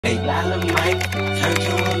A dynamite, turn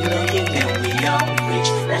to a million, then we all rich.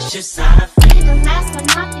 That's just how I feel. The last one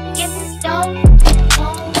not to get this dope.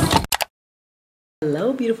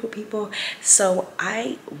 Hello beautiful people. So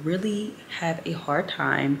I really have a hard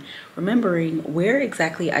time remembering where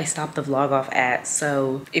exactly I stopped the vlog off at.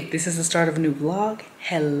 So if this is the start of a new vlog,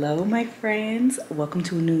 hello my friends, welcome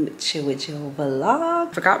to a new chill with Jill vlog.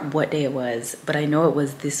 I forgot what day it was, but I know it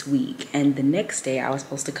was this week, and the next day I was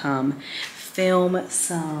supposed to come film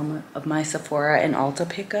some of my Sephora and Ulta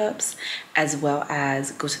pickups, as well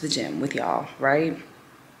as go to the gym with y'all, right?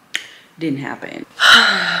 Didn't happen.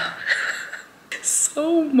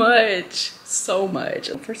 So much.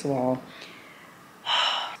 First of all,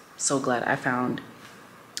 so glad I found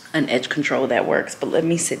an edge control that works, but let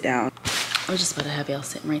me sit down. I was just about to have y'all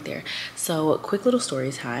sitting right there. So quick little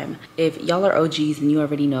story time. If y'all are OGs, then you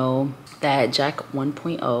already know that Jack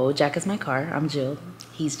 1.0, Jack is my car, I'm Jill,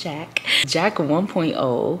 he's Jack. Jack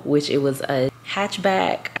 1.0, which it was a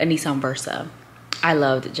hatchback, a Nissan Versa. I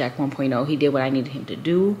loved Jack 1.0. He did what I needed him to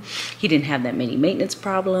do. He didn't have that many maintenance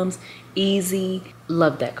problems. Easy.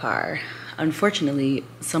 Loved that car. Unfortunately,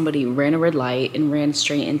 somebody ran a red light and ran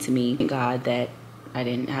straight into me. Thank God that I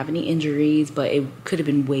didn't have any injuries, but it could have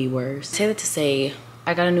been way worse. Say that to say,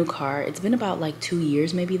 I got a new car. It's been about like 2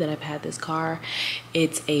 years maybe that I've had this car.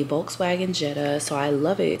 It's a Volkswagen Jetta, so I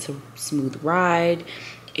love it. It's a smooth ride.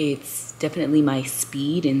 It's definitely my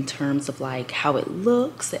speed in terms of like how it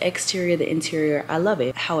looks, the exterior, the interior. I love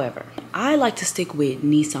it. However, I like to stick with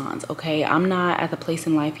Nissans, okay? I'm not at the place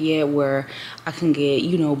in life yet where I can get,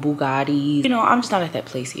 you know, Bugattis. You know, I'm just not at that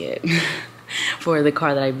place yet. For the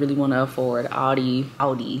car that I really want to afford, Audi.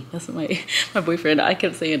 That's my boyfriend. I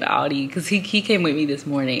kept saying Audi because he came with me this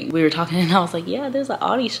morning. We were talking and I was like, yeah, there's an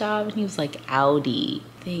Audi shop, and he was like, Audi.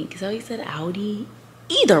 I think so. He said Audi.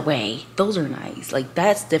 Either way, those are nice. Like,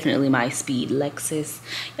 that's definitely my speed. Lexus,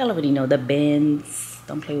 y'all already know, the Benz,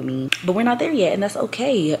 don't play with me. But we're not there yet, and that's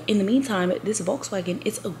okay. In the meantime, this Volkswagen,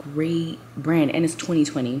 it's a great brand, and it's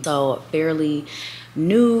 2020, so fairly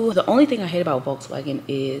new. The only thing I hate about Volkswagen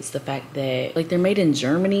is the fact that, like, they're made in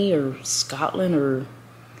Germany or Scotland or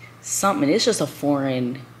something. It's just a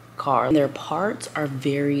foreign car. Their parts are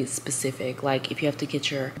very specific. Like, if you have to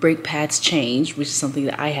get your brake pads changed, which is something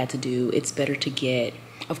that I had to do, it's better to get,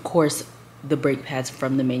 of course, the brake pads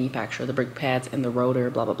from the manufacturer, the brake pads and the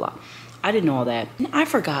rotor, blah blah blah. I didn't know all that. And I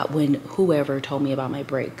forgot when whoever told me about my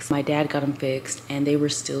brakes. My dad got them fixed and they were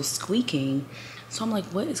still squeaking. So I'm like,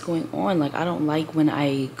 what is going on? Like, I don't like when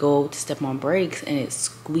I go to step on brakes and it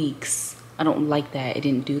squeaks. I don't like that. It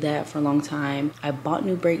didn't do that for a long time. I bought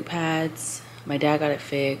new brake pads. My dad got it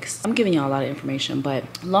fixed. I'm giving y'all a lot of information,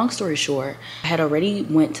 but long story short, I had already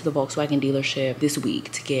went to the Volkswagen dealership this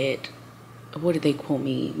week to get, what did they quote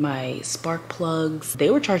me? My spark plugs.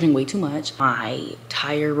 They were charging way too much. My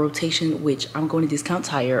tire rotation, which I'm going to discount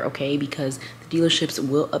tire, okay? Because the dealerships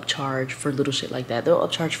will upcharge for little shit like that. They'll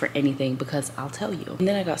upcharge for anything because I'll tell you. And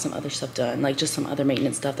then I got some other stuff done, like just some other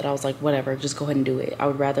maintenance stuff that I was like, whatever, just go ahead and do it. I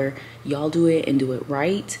would rather y'all do it and do it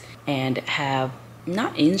right and have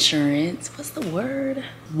not insurance, what's the word?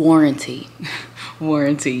 Warranty.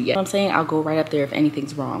 Warranty, yeah. You know what I'm saying? I'll go right up there if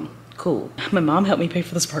anything's wrong. Cool. My mom helped me pay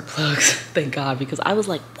for the spark plugs, thank God, because I was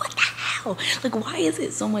like, what the hell? Like, why is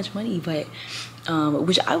it so much money? But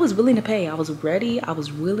which I was willing to pay. I was ready, I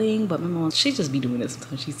was willing, but my mom, she just be doing this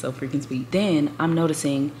sometimes. She's so freaking sweet. Then I'm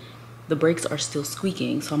noticing the brakes are still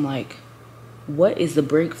squeaking, so I'm like, what is the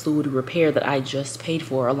brake fluid repair that I just paid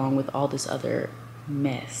for along with all this other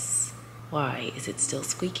mess? Why is it still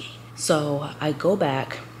squeaking? So I go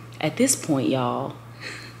back. At this point, y'all,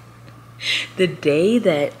 the day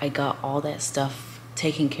that I got all that stuff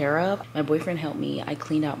taken care of, my boyfriend helped me. I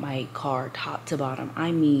cleaned out my car top to bottom.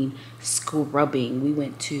 I mean, scrubbing. We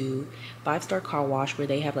went to 5-star car wash where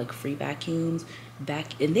they have like free vacuums,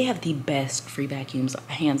 and they have the best free vacuums,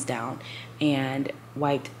 hands down, and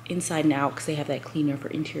wiped inside and out because they have that cleaner for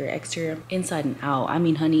interior, exterior, inside and out. I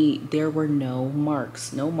mean, honey, there were no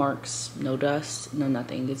marks, no dust, no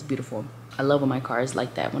nothing. It's beautiful. I love when my car is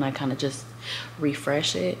like that, when I kind of just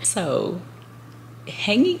refresh it. So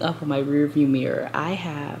hanging up on my rear view mirror, I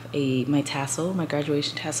have my tassel, my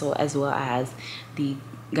graduation tassel, as well as the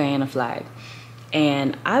Guyana flag.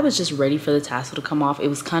 And I was just ready for the tassel to come off. It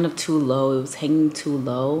was kind of too low. It was hanging too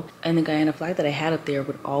low. And the Guyana flag that I had up there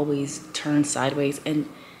would always turn sideways. And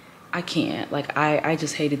I can't. Like, I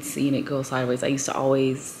just hated seeing it go sideways. I used to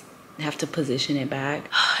always have to position it back.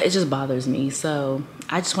 It just bothers me. So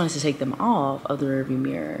I just wanted to take them off of the rearview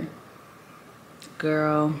mirror.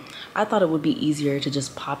 Girl, I thought it would be easier to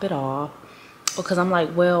just pop it off because I'm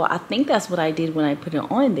like, well, I think that's what I did when I put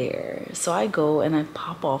it on there. So I go and I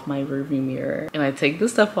pop off my rearview mirror and I take the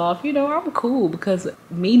stuff off. You know, I'm cool because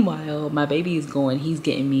meanwhile, my baby is going, he's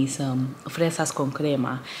getting me some fresas con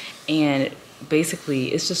crema. And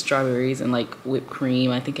basically it's just strawberries and like whipped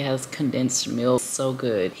cream. I think it has condensed milk. So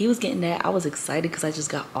good. He was getting that. I was excited because I just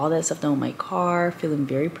got all that stuff done in my car, feeling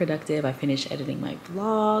very productive. I finished editing my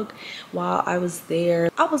vlog while I was there.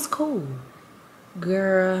 I was cool.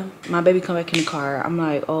 Girl, my baby come back in the car. I'm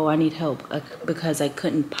like, oh, I need help because I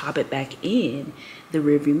couldn't pop it back in the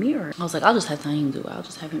rearview mirror. I was like, I'll just have him do it. I'll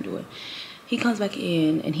just have him do it. He comes back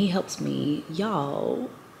in and he helps me. Y'all,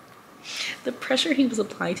 the pressure he was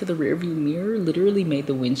applying to the rearview mirror literally made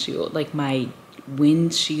the windshield, like my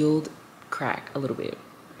windshield, crack a little bit.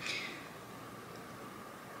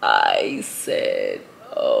 I said,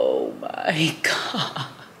 oh my God.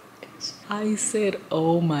 I said,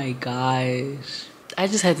 oh my gosh. I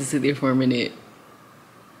just had to sit there for a minute.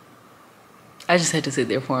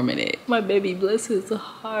 My baby, bless his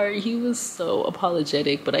heart, he was so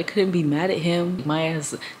apologetic, but I couldn't be mad at him. My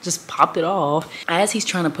ass just popped it off. As he's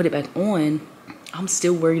trying to put it back on, I'm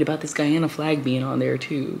still worried about this Guyana flag being on there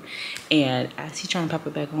too. And as he's trying to pop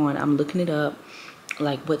it back on, I'm looking it up,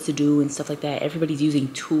 like what to do and stuff like that. Everybody's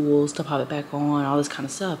using tools to pop it back on, all this kind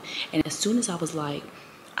of stuff. And as soon as I was like,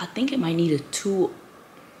 I think it might need a tool,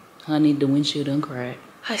 honey, the windshield uncracked.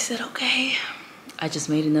 I said, okay. I just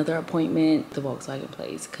made another appointment at the Volkswagen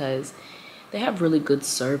place because they have really good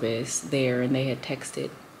service there, and they had texted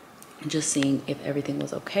just seeing if everything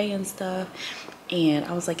was okay and stuff. And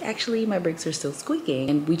I was like, actually, my brakes are still squeaking.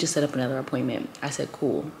 And we just set up another appointment. I said,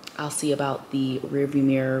 cool. I'll see about the rearview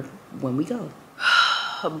mirror when we go.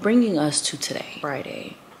 Bringing us to today,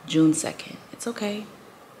 Friday, June 2nd. It's okay.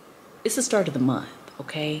 It's the start of the month.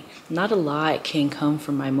 Okay, not a lot can come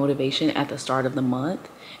from my motivation at the start of the month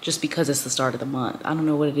just because it's the start of the month. I don't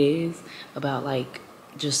know what it is about, like,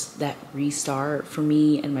 just that restart for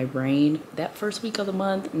me and my brain. That first week of the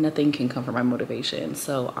month, nothing can come from my motivation.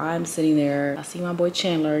 So I'm sitting there. I see my boy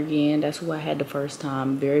Chandler again. That's who I had the first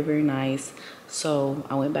time. Very, very nice. So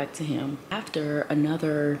I went back to him. After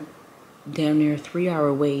another damn near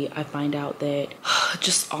 3-hour wait, I find out that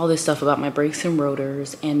just all this stuff about my brakes and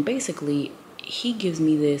rotors, and basically he gives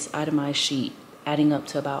me this itemized sheet adding up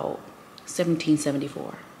to about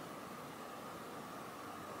 $17.74.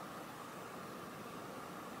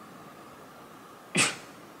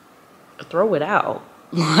 Throw it out.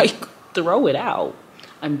 Like, throw it out.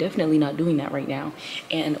 I'm definitely not doing that right now.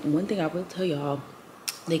 And one thing I will tell y'all,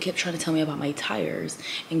 they kept trying to tell me about my tires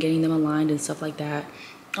and getting them aligned and stuff like that.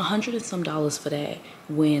 $100 and some for that,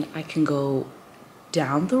 when I can go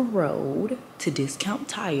down the road to Discount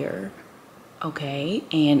Tire, okay,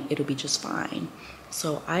 and it'll be just fine.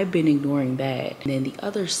 So I've been ignoring that. And then the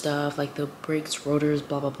other stuff, like the brakes, rotors,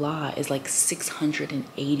 blah blah blah, is like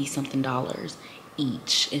 $680 something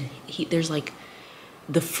each. And there's like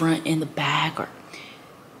the front and the back are,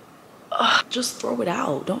 just throw it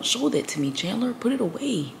out. Don't show that to me, Chandler. Put it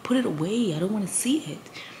away. Put it away. I don't want to see it.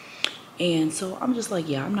 And so I'm just like,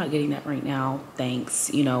 yeah, I'm not getting that right now,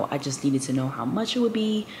 thanks. You know, I just needed to know how much it would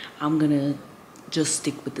be. I'm gonna just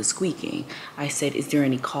stick with the squeaking. I said, is there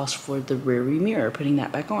any cost for the rear view mirror, putting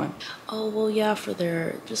that back on? Oh, well, yeah,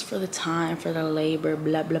 just for the time, for the labor,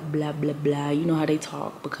 blah blah blah blah blah. You know how they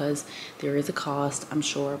talk, because there is a cost, I'm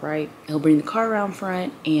sure, right? He'll bring the car around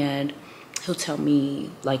front and he'll tell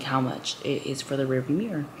me like how much it is for the rear view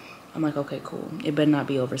mirror. I'm like, okay, cool. It better not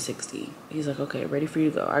be over 60. He's like, okay, ready for you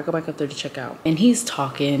to go. I go back up there to check out. And he's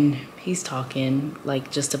talking like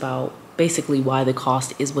just about basically why the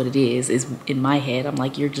cost is what it is in my head. I'm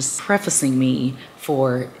like, you're just prefacing me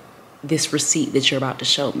for this receipt that you're about to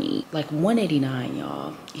show me. Like $189,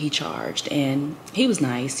 y'all, he charged. And he was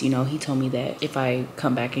nice, you know, he told me that if I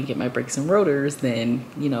come back and get my brakes and rotors, then,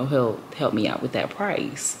 you know, he'll help me out with that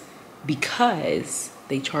price, because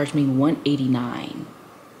they charged me $189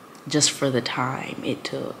 just for the time it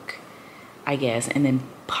took, I guess, and then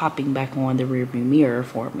popping back on the rearview mirror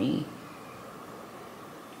for me.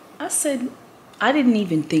 I said, I didn't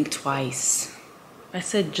even think twice. I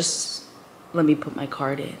said, just let me put my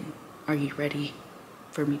card in. Are you ready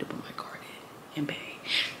for me to put my card in and pay?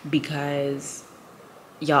 Because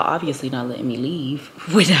y'all obviously not letting me leave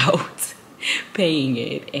without paying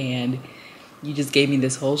it, and you just gave me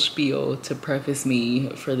this whole spiel to preface me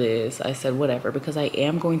for this. I said, whatever, because I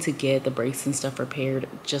am going to get the brakes and stuff repaired,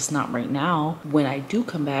 just not right now. When I do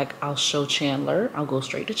come back, I'll show Chandler. I'll go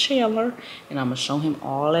straight to Chandler and I'm gonna show him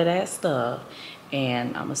all of that stuff.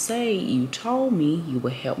 And I'm gonna say, you told me you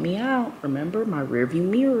would help me out. Remember my rearview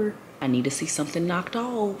mirror? I need to see something knocked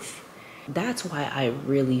off. that's why I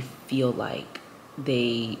really feel like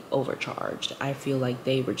they overcharged. I feel like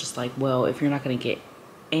they were just like, well, if you're not going to get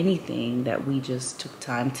anything that we just took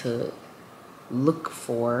time to look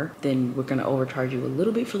for, then we're going to overcharge you a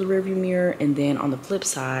little bit for the rearview mirror, and then on the flip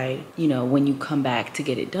side, you know, when you come back to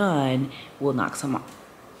get it done, we'll knock some off.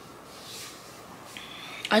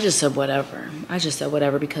 I just said whatever.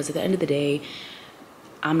 Because at the end of the day,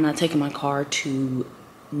 I'm not taking my car to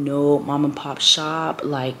no mom and pop shop,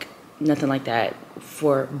 like nothing like that.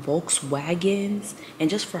 For Volkswagens and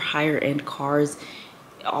just for higher end cars,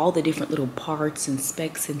 all the different little parts and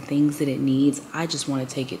specs and things that it needs, I just want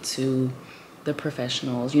to take it to the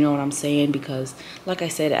professionals, you know what I'm saying? Because like I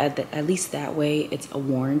said, at least that way it's a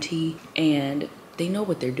warranty and they know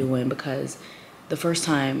what they're doing. Because the first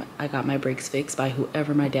time I got my brakes fixed by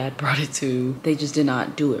whoever my dad brought it to, they just did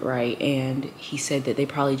not do it right. And he said that they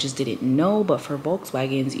probably just didn't know, but for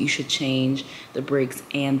Volkswagens, you should change the brakes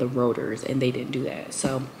and the rotors, and they didn't do that.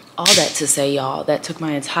 So all that to say, y'all, that took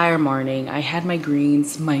my entire morning. I had my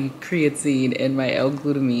greens, my creatine, and my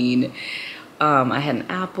L-glutamine. I had an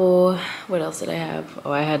apple. What else did I have?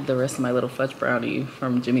 Oh, I had the rest of my little fudge brownie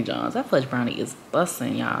from Jimmy John's. That fudge brownie is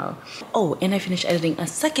busting, y'all. Oh, and I finished editing a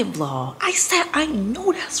second vlog. I said, I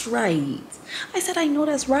know that's right.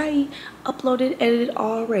 Uploaded, edited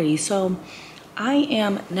already. So I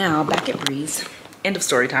am now back at Breeze. End of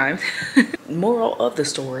story time. Moral of the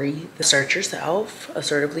story: assert yourself,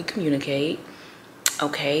 assertively communicate.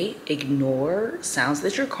 Okay, ignore sounds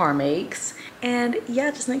that your car makes, and yeah,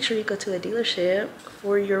 just make sure you go to a dealership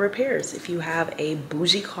for your repairs if you have a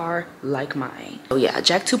bougie car like mine. Oh yeah,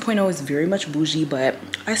 Jack 2.0 is very much bougie, but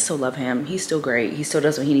I still love him. He's still great. He still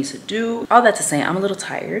does what he needs to do. All that to say, I'm a little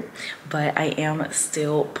tired, but I am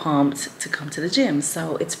still pumped to come to the gym.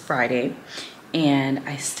 So it's Friday and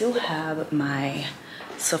I still have my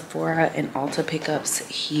Sephora and Ulta pickups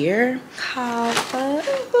here. Kava.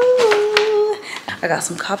 I got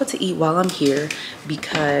some kava to eat while I'm here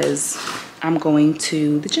because I'm going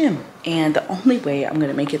to the gym. And the only way I'm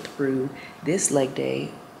gonna make it through this leg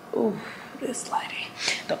day, the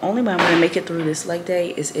only way I'm gonna make it through this leg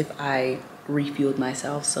day is if I refueled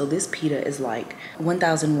myself. So this pita is like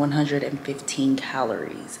 1,115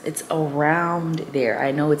 calories. It's around there.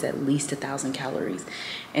 I know it's at least 1,000 calories.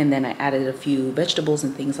 And then I added a few vegetables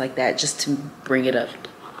and things like that just to bring it up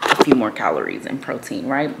a few more calories and protein,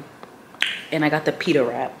 right? And I got the pita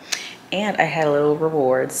wrap and I had a little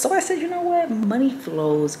reward. So I said, you know what? Money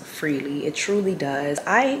flows freely. It truly does.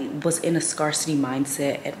 I was in a scarcity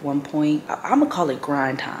mindset at one point. I'm gonna call it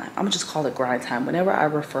grind time. I'm gonna just call it grind time. Whenever I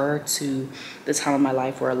refer to the time of my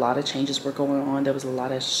life where a lot of changes were going on, there was a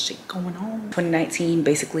lot of shit going on. 2019,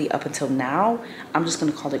 basically up until now, I'm just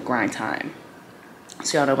gonna call it grind time.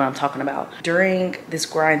 So y'all know what I'm talking about. During this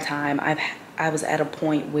grind time, I was at a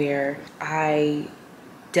point where I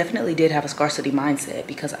definitely did have a scarcity mindset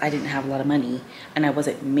because I didn't have a lot of money and I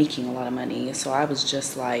wasn't making a lot of money. So I was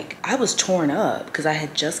just like, I was torn up because I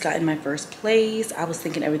had just gotten my first place. I was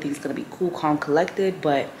thinking everything's gonna be cool, calm, collected,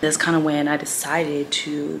 but that's kind of when I decided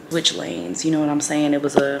to switch lanes. You know what I'm saying? It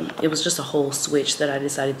was just a whole switch that I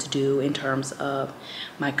decided to do in terms of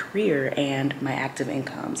my career and my active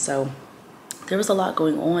income. So there was a lot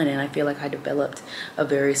going on and I feel like I developed a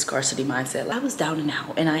very scarcity mindset. I was down and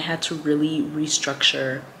out and I had to really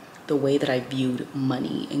restructure the way that I viewed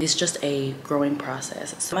money, and it's just a growing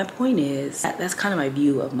process. So my point is that's kind of my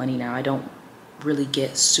view of money now. I don't really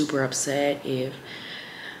get super upset if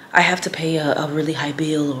I have to pay a really high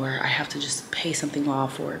bill or I have to just pay something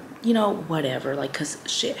off or, you know, whatever. Like, cause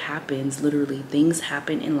shit happens, literally things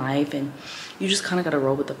happen in life and you just kind of got to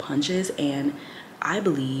roll with the punches. And I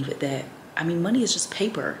believe that, I mean, money is just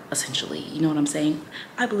paper, essentially. You know what I'm saying?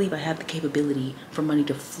 I believe I have the capability for money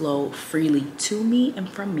to flow freely to me and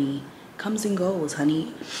from me. Comes and goes,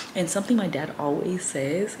 honey. And something my dad always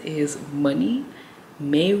says is money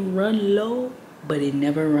may run low, but it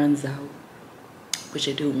never runs out. Which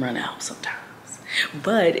it do run out sometimes.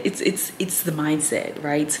 But it's the mindset,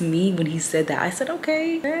 right? To me, when he said that, I said,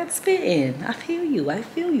 okay, that's fitting. I feel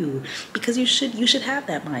you. Because you should have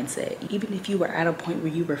that mindset. Even if you were at a point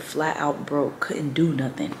where you were flat out broke, couldn't do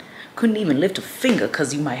nothing, couldn't even lift a finger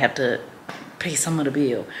because you might have to pay some of the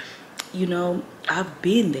bill. You know, I've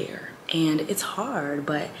been there and it's hard,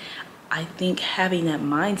 but I think having that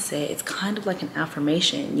mindset, it's kind of like an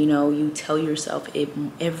affirmation. You know, you tell yourself it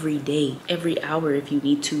every day, every hour if you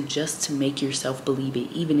need to, just to make yourself believe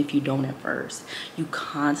it, even if you don't at first. You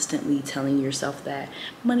constantly telling yourself that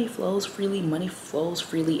money flows freely, money flows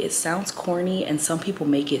freely. It sounds corny and some people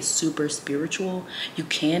make it super spiritual. You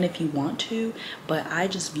can if you want to, but I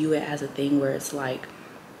just view it as a thing where it's like,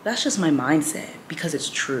 that's just my mindset, because it's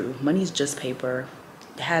true. Money's just paper.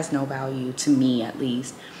 It has no value, to me at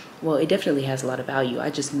least. Well, it definitely has a lot of value. I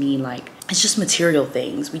just mean, like, it's just material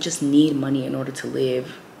things. We just need money in order to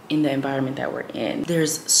live in the environment that we're in.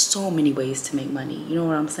 There's so many ways to make money, you know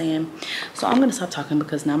what I'm saying? So I'm gonna stop talking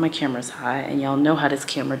because now my camera's hot and y'all know how this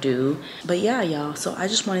camera do. But yeah, y'all, so I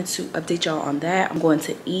just wanted to update y'all on that. I'm going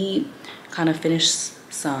to eat, kind of finish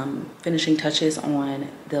some finishing touches on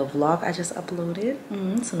the vlog I just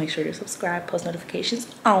uploaded. So make sure to subscribe, post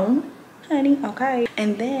notifications on, honey, okay?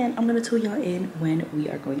 And then I'm gonna tell y'all in when we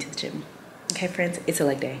are going to the gym. Okay, friends, it's a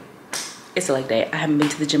leg day. It's a leg day. I haven't been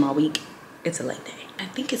to the gym all week. It's a leg day. I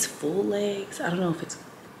think it's full legs. I don't know if it's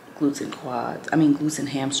glutes and quads. I mean, glutes and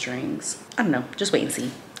hamstrings. I don't know. Just wait and see.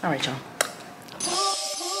 All right, y'all.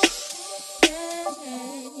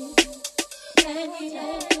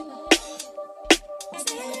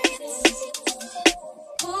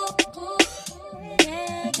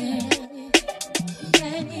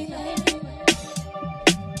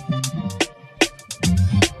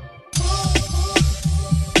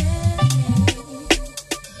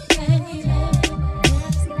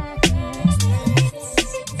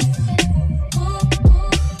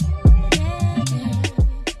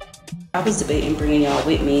 I was debating bringing y'all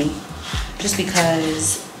with me just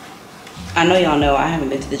because I know y'all know I haven't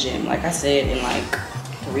been to the gym, like I said, in like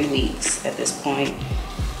 3 weeks at this point.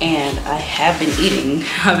 And I have been eating.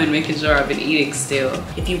 I've been making sure I've been eating still.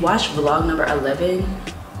 If you watch vlog number 11,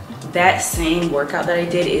 that same workout that I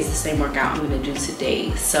did is the same workout I'm gonna do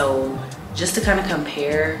today. So just to kind of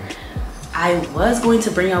compare, I was going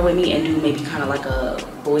to bring y'all with me and do maybe kind of like a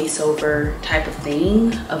voiceover type of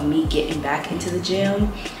thing of me getting back into the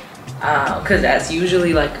gym. Because that's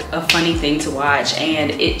usually like a funny thing to watch, and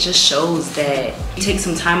it just shows that you take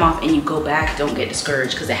some time off and you go back, don't get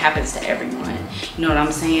discouraged, because it happens to everyone. You know what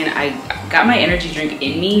I'm saying? I got my energy drink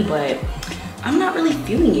in me, but I'm not really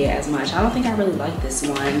feeling it as much. I don't think I really like this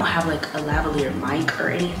one. I don't have like a lavalier mic or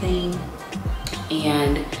anything,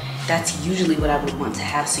 and that's usually what I would want to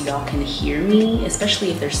have so y'all can hear me,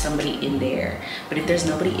 especially if there's somebody in there. But if there's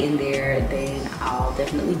nobody in there, then I'll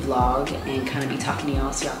definitely vlog and kind of be talking to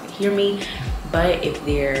y'all so y'all can hear me. But if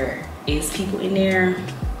there is people in there,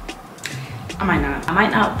 I might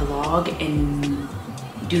not vlog and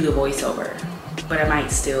do the voiceover, but I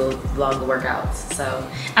might still vlog the workouts. So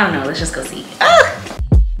I don't know, let's just go see. Ah!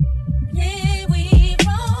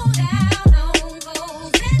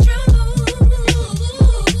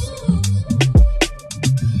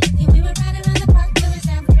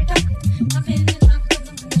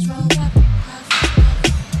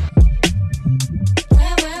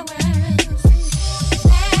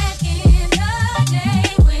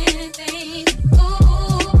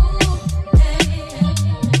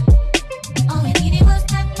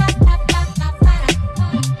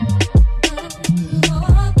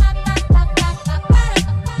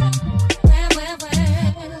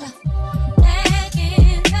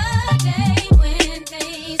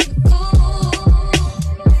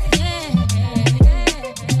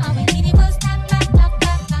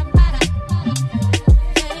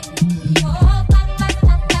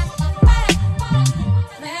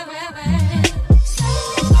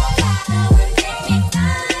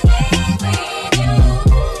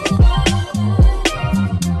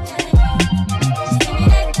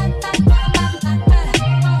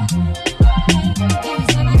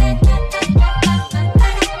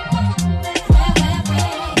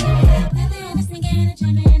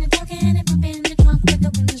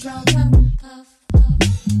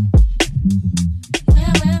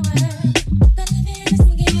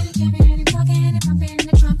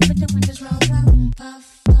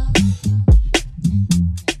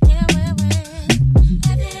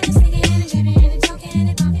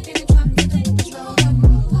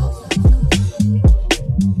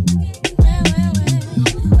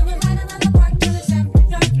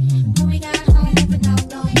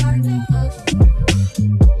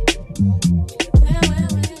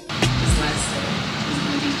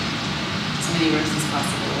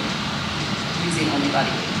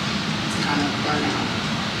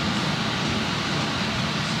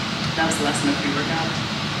 That was the lesson of pre-workout.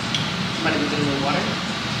 But it was getting a little water.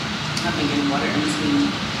 I've been getting water in between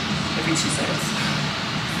every 2 sets.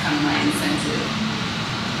 Kind of my incentive.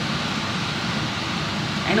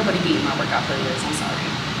 Ain't nobody beating my workout playlist. I'm sorry.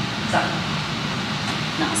 Sorry.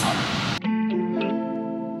 No, I'm sorry.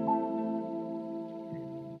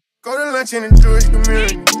 Go to lunch in the Jewish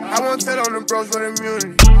community. I won't tell on the bros with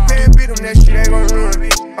immunity. Can't beat them, that shit ain't gon' ruin me.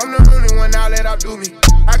 I'm the only one now let outdo me.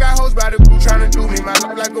 I got hoes by the crew tryna do me. My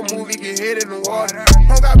life like a movie, get hit in the water.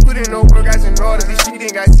 Home got put in no work, guys in order. This shit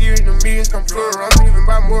ain't got serious, the millions come plural. I'm leaving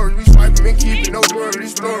by more been keeping no door to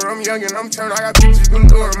this floor. I'm young and I'm turned, I got pictures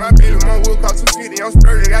galore. My baby mom will cost 250, I'm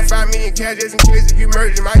splurging. Got 5 million cash just in case it get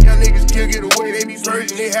merging. My young niggas still get away, they be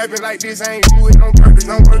virgin. It happen like this, I ain't do it on purpose.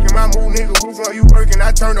 I'm working my move, nigga, who for you working?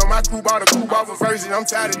 I turned on my crew, bought a coupe off of verses. I'm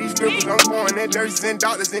tired of these strippers, I'm going at nurses and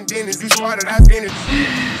doctors and dentists. You started, I finished.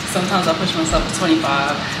 Sometimes I push myself to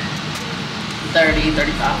 25, 30,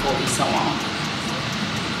 35, 40, so on.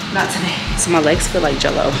 Not today. So my legs feel like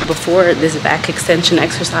jello. Before this back extension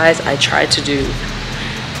exercise, I tried to do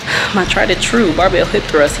my tried and true barbell hip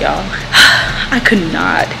thrust, y'all. I could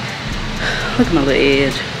not. Look at my little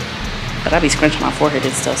edge. But I be scrunching my forehead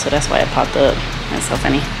and stuff, so that's why it popped up. That's so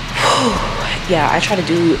funny. Yeah, I tried to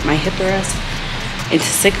do my hip thrust into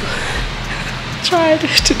tried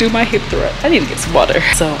to do my hip thrust. I need to get some water.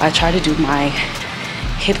 So I tried to do my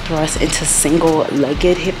hip thrust into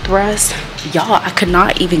single-legged hip thrust. Y'all, I could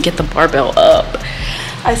not even get the barbell up.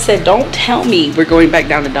 I said, don't tell me we're going back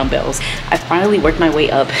down to dumbbells. I finally worked my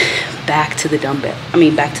way up back to the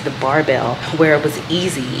back to the barbell, where it was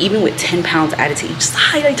easy, even with 10 pounds added to each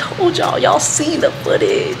side. I told y'all see the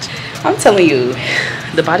footage. I'm telling you,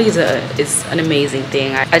 the body is an amazing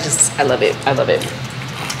thing. I love it. I love it.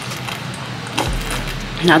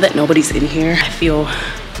 Now that nobody's in here, I feel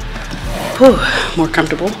more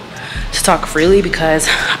comfortable to talk freely, because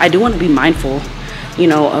I do want to be mindful, you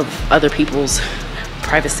know, of other people's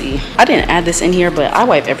privacy. I didn't add this in here, but I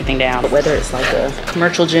wipe everything down, whether it's like a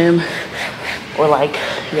commercial gym or like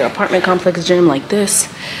your apartment complex gym like this.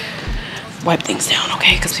 Wipe things down,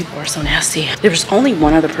 okay? Because people are so nasty. There was only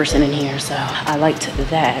one other person in here, so I liked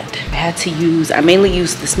that. I mainly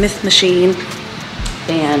used the Smith machine,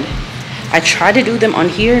 and I try to do them on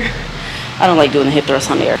here. I don't like doing the hip thrust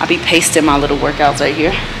on there. I'll be pasting my little workouts right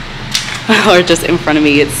here or just in front of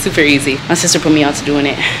me. It's super easy. My sister put me on to doing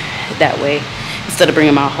it that way instead of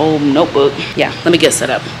bringing my whole notebook. Yeah, let me get set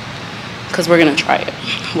up because we're gonna try it.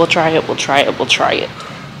 We'll try it.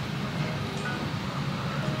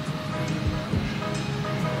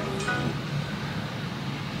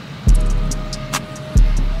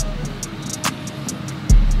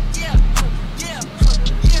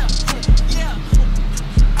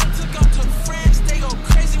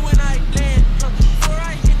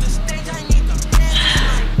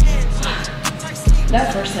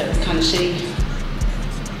 That first set was kind of shitty,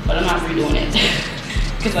 but I'm not redoing it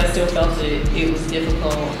because I still felt it was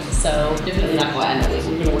difficult. So definitely not gonna add no weight.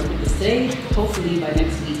 We're gonna work with this today. Hopefully by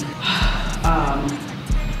next week,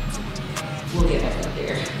 we'll get back up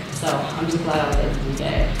there. So I'm just glad I was able to do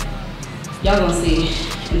that. Y'all gonna see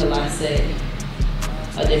in the last set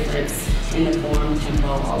a difference in the form, tempo,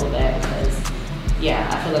 all of that, because yeah,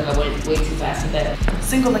 I feel like I went way too fast with that.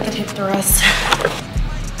 Single-legged hip thrust.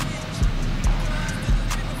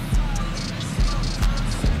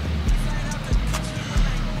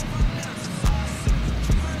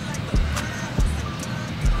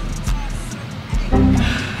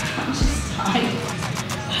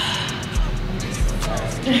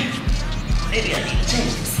 Maybe I need to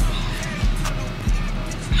change this.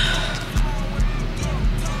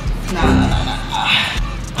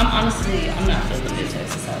 I'm not feeling this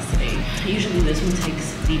exercise today. Usually this one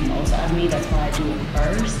takes the most out of me. That's why I do it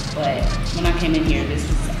first. But when I came in here, this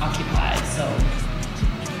was occupied. So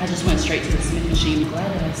I just went straight to the Smith machine.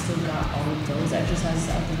 Glad that I still got all of those exercises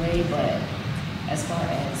out the way. But as far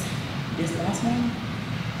as this last one,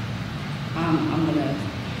 I'm gonna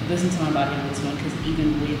listen to my body on this one, because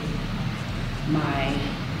even with my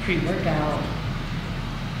pre-workout,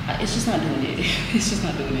 it's just not doing it. It's just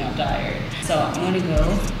not doing it. I'm tired. So I'm gonna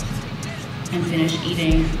go and finish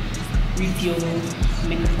eating, refuel,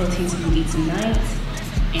 make a protein smoothie tonight,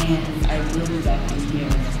 and I will be back in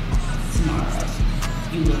here tomorrow.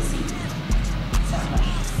 You will see.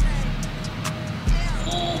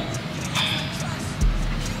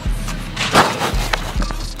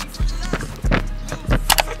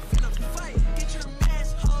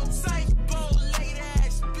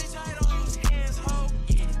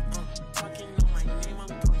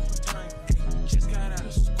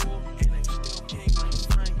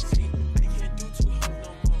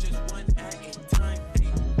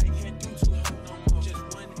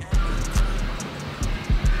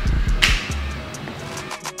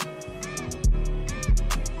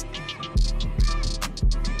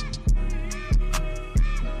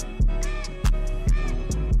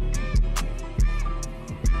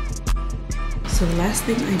 So the last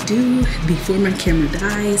thing I do before my camera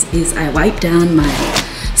dies is I wipe down my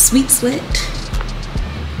sweet sweat,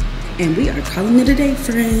 and we are calling it a day,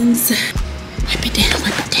 friends. Wipe it down,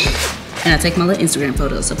 wipe it down. And I take my little Instagram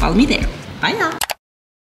photos, so follow me there. Bye, y'all.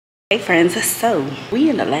 Hey friends, so we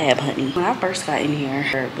in the lab, honey. When I first got in here,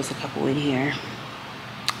 there was a couple in here.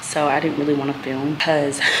 So I didn't really want to film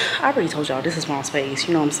because I already told y'all this is small space,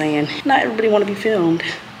 you know what I'm saying? Not everybody want to be filmed.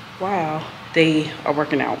 Wow. They are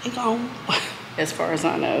working out. They gone, as far as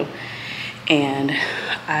I know. And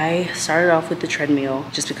I started off with the treadmill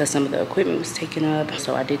just because some of the equipment was taken up.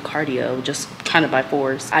 So I did cardio just kind of by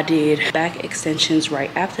force. I did back extensions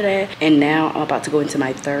right after that. And now I'm about to go into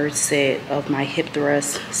my third set of my hip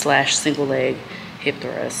thrust / single leg hip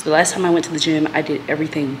thrust. The last time I went to the gym, I did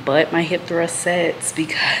everything but my hip thrust sets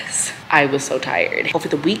because I was so tired. Over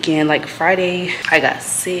the weekend, like Friday, I got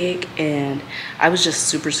sick and I was just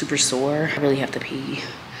super sore. I really have to pee.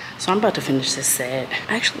 So I'm about to finish this set.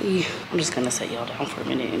 Actually, I'm just gonna set y'all down for a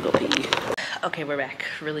minute and go pee. Okay, we're back,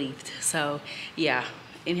 relieved. So yeah,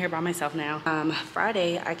 in here by myself now.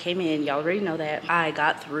 Friday, I came in, y'all already know that. I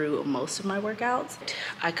got through most of my workouts.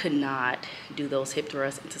 I could not do those hip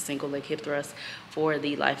thrusts into single leg hip thrusts for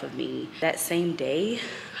the life of me. That same day,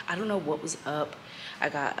 I don't know what was up. I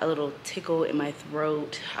got a little tickle in my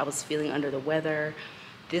throat. I was feeling under the weather.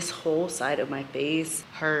 This whole side of my face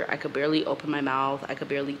hurt. I could barely open my mouth. I could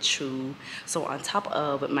barely chew. So on top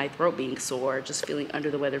of my throat being sore, just feeling under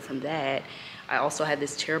the weather from that, I also had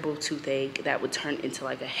this terrible toothache that would turn into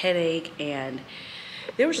like a headache. And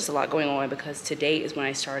there was just a lot going on because today is when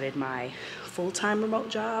I started my full-time remote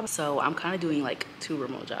job. So I'm kind of doing like 2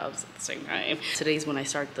 remote jobs at the same time. Today's when I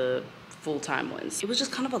start the full-time ones. It was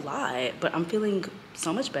just kind of a lot, but I'm feeling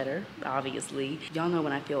so much better, obviously. Y'all know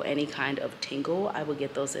when I feel any kind of tingle, I will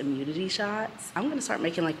get those immunity shots. I'm gonna start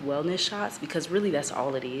making like wellness shots because really that's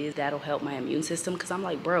all it is. That'll help my immune system because I'm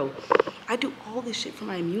like, bro, I do all this shit for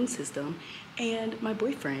my immune system and my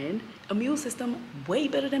boyfriend, immune system way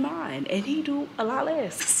better than mine, and he do a lot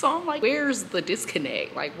less. So I'm like, where's the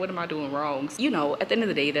disconnect? Like, what am I doing wrong? You know, at the end of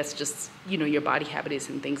the day, that's just, you know, your body habits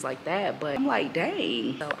and things like that. But I'm like,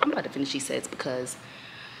 dang. So I'm about to finish these sets because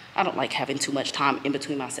I don't like having too much time in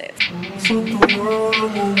between my sets.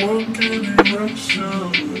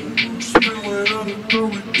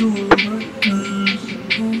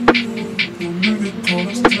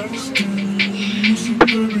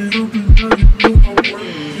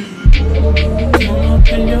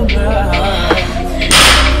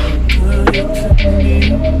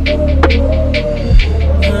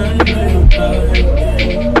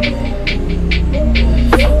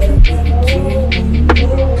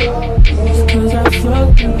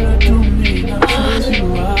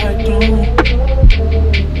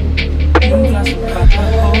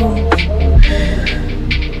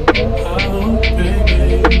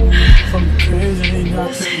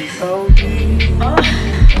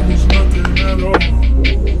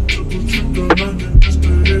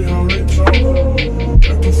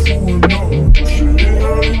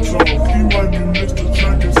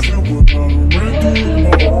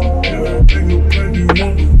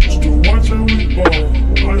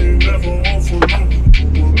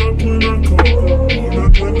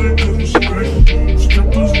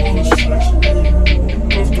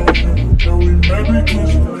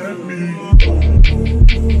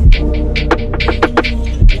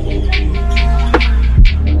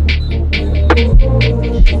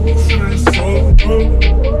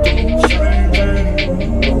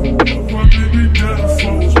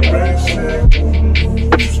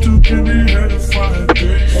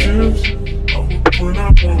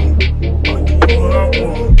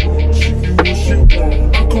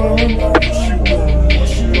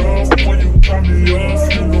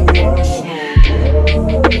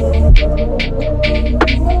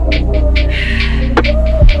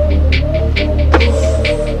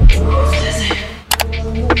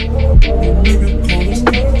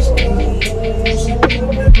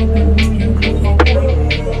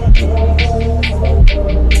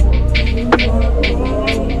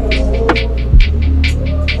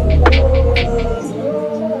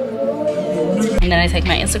 And then I take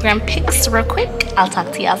my Instagram pics real quick. I'll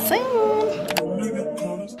talk to y'all soon.